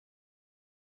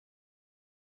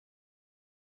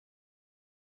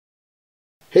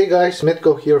Hey guys,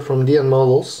 Mitko here from DN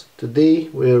Models. Today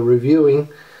we're reviewing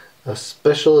a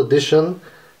special edition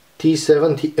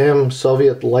T-70M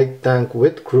Soviet light tank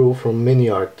with crew from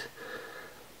MiniArt.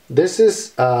 This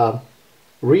is a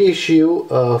reissue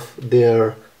of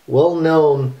their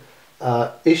well-known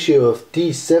issue of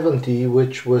T-70,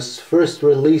 which was first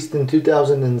released in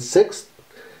 2006.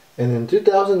 And in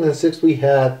 2006 we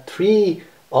had 3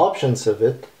 options of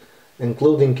it,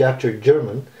 including captured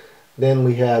German. Then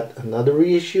we had another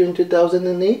reissue in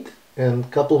 2008 and a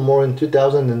couple more in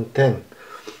 2010.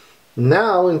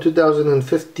 Now in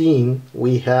 2015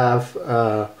 we have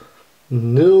a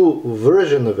new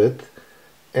version of it,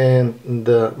 and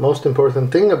the most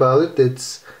important thing about it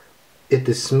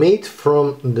is made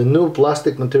from the new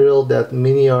plastic material that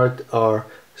MiniArt are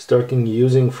starting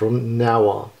using from now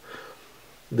on.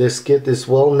 This kit is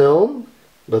well known,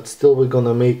 but still we're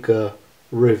gonna make a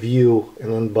review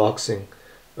and unboxing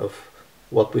of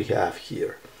what we have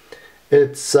here.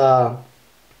 It's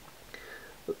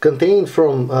contained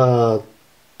from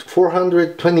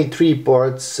 423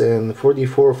 parts and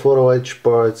 44 photo etch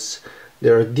parts.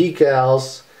 There are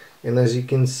decals, and as you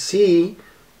can see,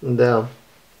 the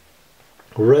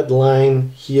red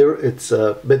line here, it's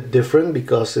a bit different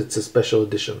because it's a special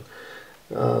edition.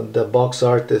 The box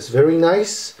art is very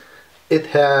nice. It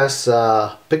has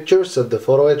pictures of the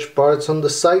photo etch parts on the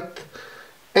site,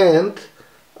 and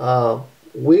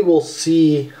we will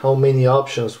see how many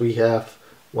options we have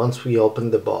once we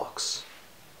open the box.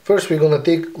 First we're going to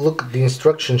take a look at the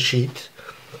instruction sheet.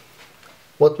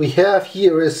 What we have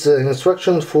here is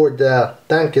instructions for the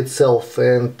tank itself,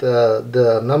 and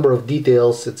the number of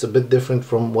details, it's a bit different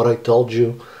from what I told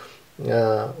you,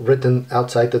 written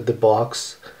outside of the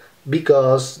box,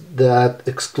 because that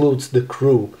excludes the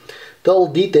crew. Total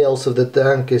details of the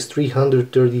tank is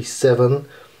 337,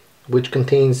 which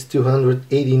contains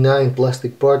 289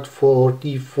 plastic parts,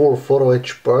 44 photo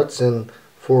etch parts and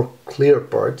 4 clear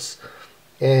parts,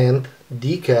 and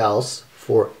decals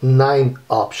for 9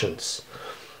 options.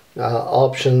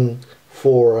 Option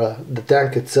for the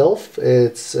tank itself,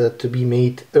 it's to be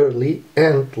made early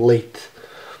and late.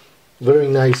 Very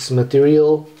nice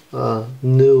material,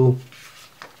 new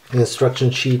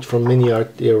instruction sheet from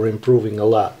MiniArt. They're improving a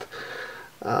lot.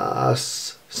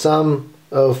 Some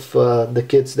of the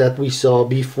kits that we saw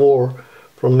before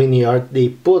from MiniArt, they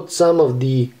put some of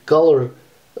the color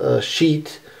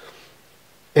sheet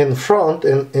in front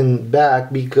and in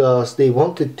back because they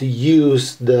wanted to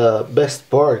use the best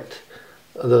part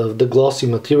of the glossy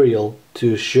material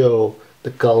to show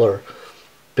the color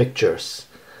pictures.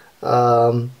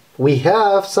 We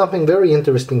have something very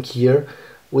interesting here.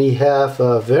 We have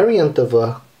a variant of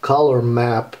a color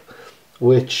map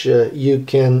which you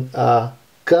can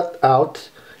cut out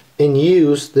and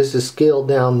use. This is scaled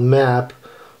down map,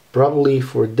 probably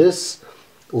for this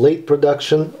late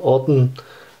production, autumn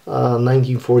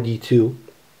 1942.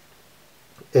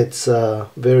 It's a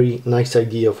very nice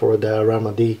idea for a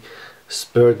diorama. They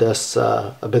spared us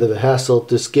a bit of a hassle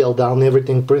to scale down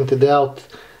everything, print it out,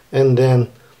 and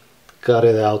then cut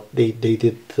it out. They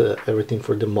did everything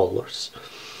for the molders.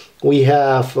 We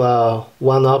have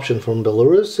one option from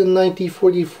Belarus in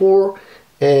 1944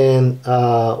 and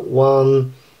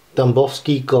one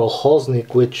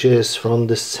Tambovsky-Kolhoznik, which is from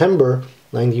December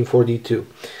 1942.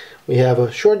 We have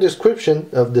a short description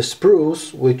of the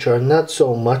sprues, which are not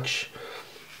so much,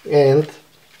 and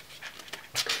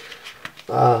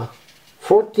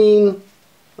 14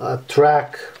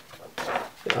 track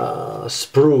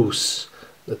sprues.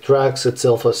 The tracks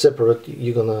itself are separate.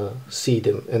 You're gonna see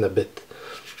them in a bit.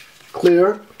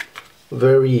 Clear,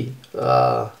 very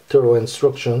thorough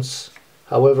instructions.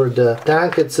 However, the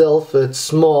tank itself, it's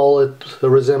small. It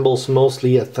resembles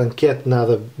mostly a tankette, not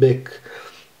a big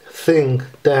thing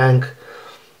tank,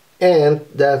 and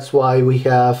that's why we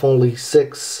have only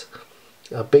 6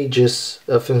 pages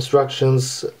of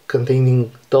instructions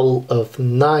containing a total of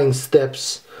 9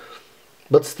 steps,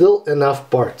 but still enough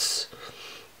parts.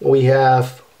 We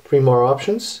have 3 more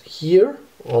options here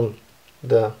on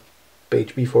the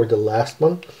page before the last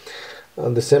one.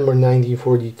 December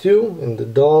 1942 in the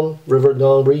Don, River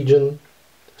Don region,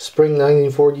 spring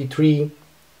 1943,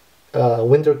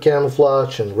 winter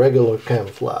camouflage and regular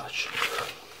camouflage.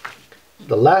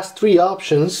 The last 3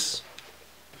 options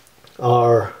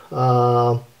are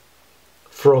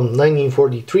from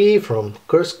 1943, from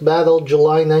Kursk Battle,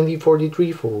 July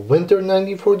 1943 for winter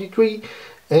 1943,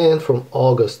 and from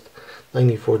August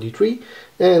 1943,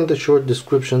 and a short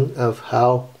description of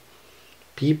how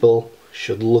people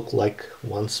should look like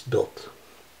once built.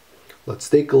 Let's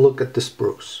take a look at the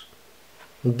sprues.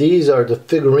 These are the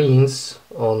figurines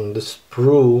on the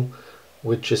sprue,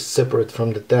 which is separate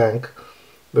from the tank.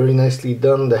 very nicely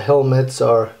done. The helmets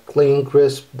are clean,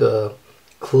 crisp. The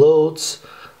clothes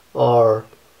are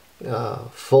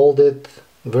folded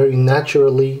very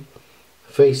naturally.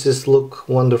 Faces look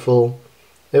wonderful.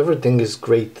 Everything is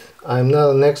great. I'm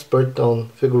not an expert on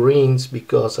figurines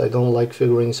because I don't like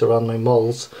figurines around my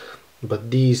models,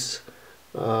 but these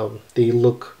they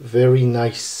look very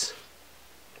nice.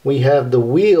 We have the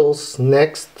wheels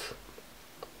next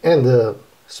and the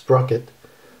sprocket,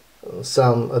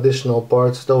 some additional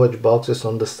parts, stowage boxes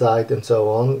on the side and so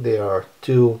on. They are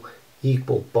two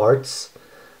equal parts,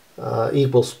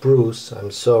 equal sprues,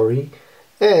 I'm sorry,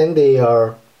 and they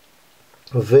are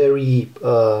very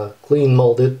clean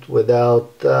molded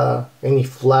without any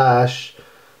flash.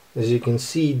 As you can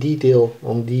see, detail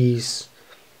on these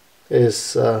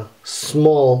is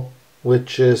small,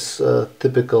 which is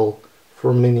typical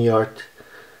for MiniArt.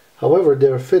 However,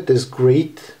 their fit is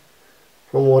great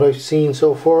from what I've seen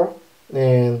so far,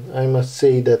 and I must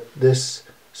say that this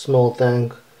small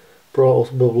tank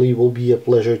probably will be a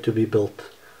pleasure to be built.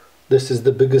 This is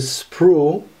the biggest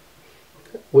sprue,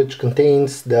 which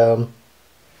contains the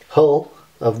hull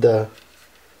of the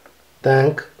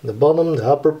tank, the bottom, the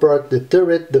upper part, the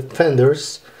turret, the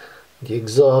fenders, the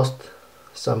exhaust,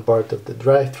 some part of the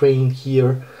drivetrain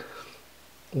here.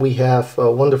 We have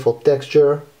a wonderful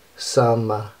texture,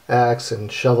 some axe and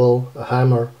shovel, a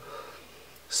hammer.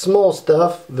 Small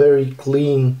stuff, very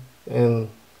clean and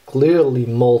clearly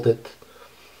molded.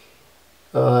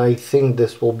 I think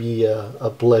this will be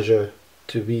a pleasure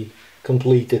to be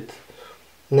completed.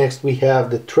 Next we have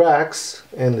the tracks,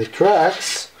 and the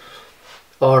tracks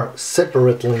are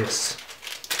separate links.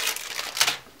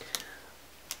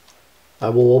 I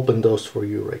will open those for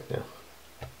you right now.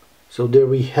 So there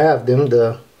we have them,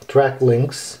 the track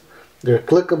links. They're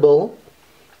clickable,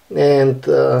 and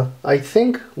I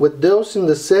think with those in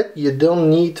the set you don't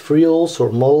need frills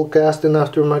or model cast and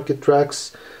aftermarket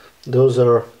tracks. Those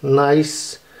are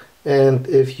nice, and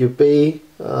if you pay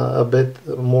a bit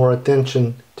more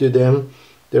attention to them,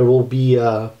 there will be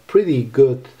a pretty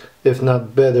good, if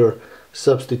not better,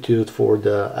 substitute for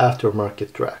the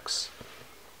aftermarket tracks.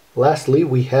 Lastly,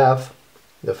 we have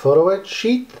the photo etch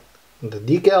sheet, the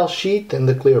decal sheet, and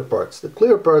the clear parts. The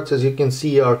clear parts, as you can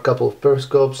see, are a couple of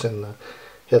periscopes and the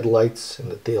headlights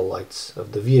and the tail lights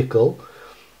of the vehicle.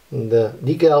 And the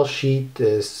decal sheet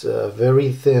is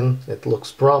very thin. It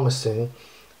looks promising.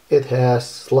 It has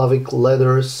Slavic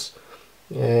letters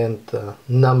and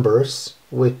numbers,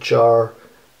 which are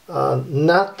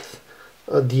not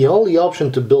the only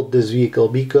option to build this vehicle,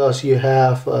 because you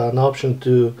have an option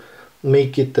to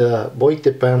make it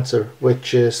Pz.Kpfw,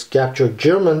 which is captured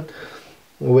German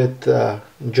with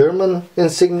German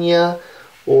insignia,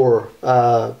 or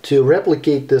to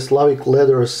replicate the Slavic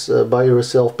letters by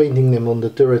yourself, painting them on the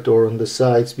turret or on the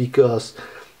sides, because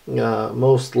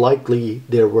most likely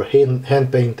they were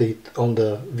hand painted on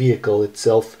the vehicle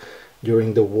itself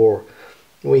during the war.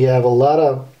 We have a lot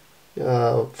of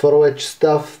photo etch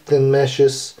stuff, thin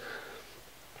meshes,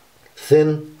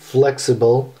 thin,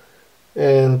 flexible,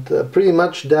 and pretty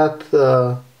much that's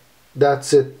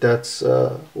it. That's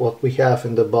what we have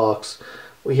in the box.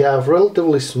 We have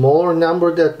relatively smaller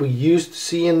number that we used to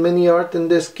see in MiniArt in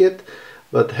this kit,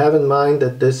 but have in mind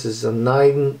that this is a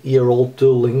 9-year-old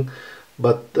tooling.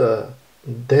 But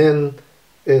then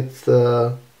it's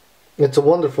a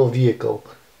wonderful vehicle.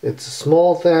 It's a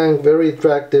small tank, very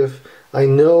attractive. I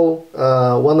know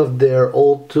one of their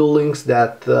old toolings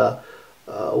that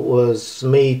was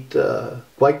made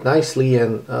quite nicely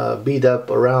and beat up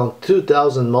around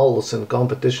 2,000 models in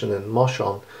competition in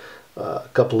Moshon a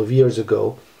couple of years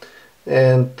ago,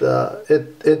 and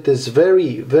it is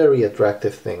very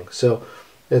attractive thing. So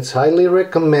it's highly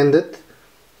recommended.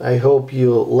 I hope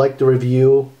you liked the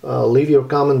review. Leave your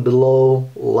comment below,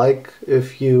 like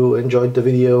if you enjoyed the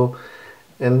video,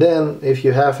 and then if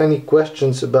you have any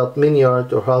questions about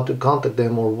MiniArt or how to contact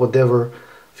them or whatever,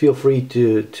 feel free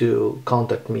to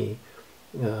contact me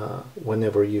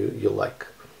whenever you like.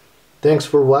 Thanks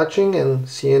for watching, and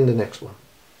see you in the next one.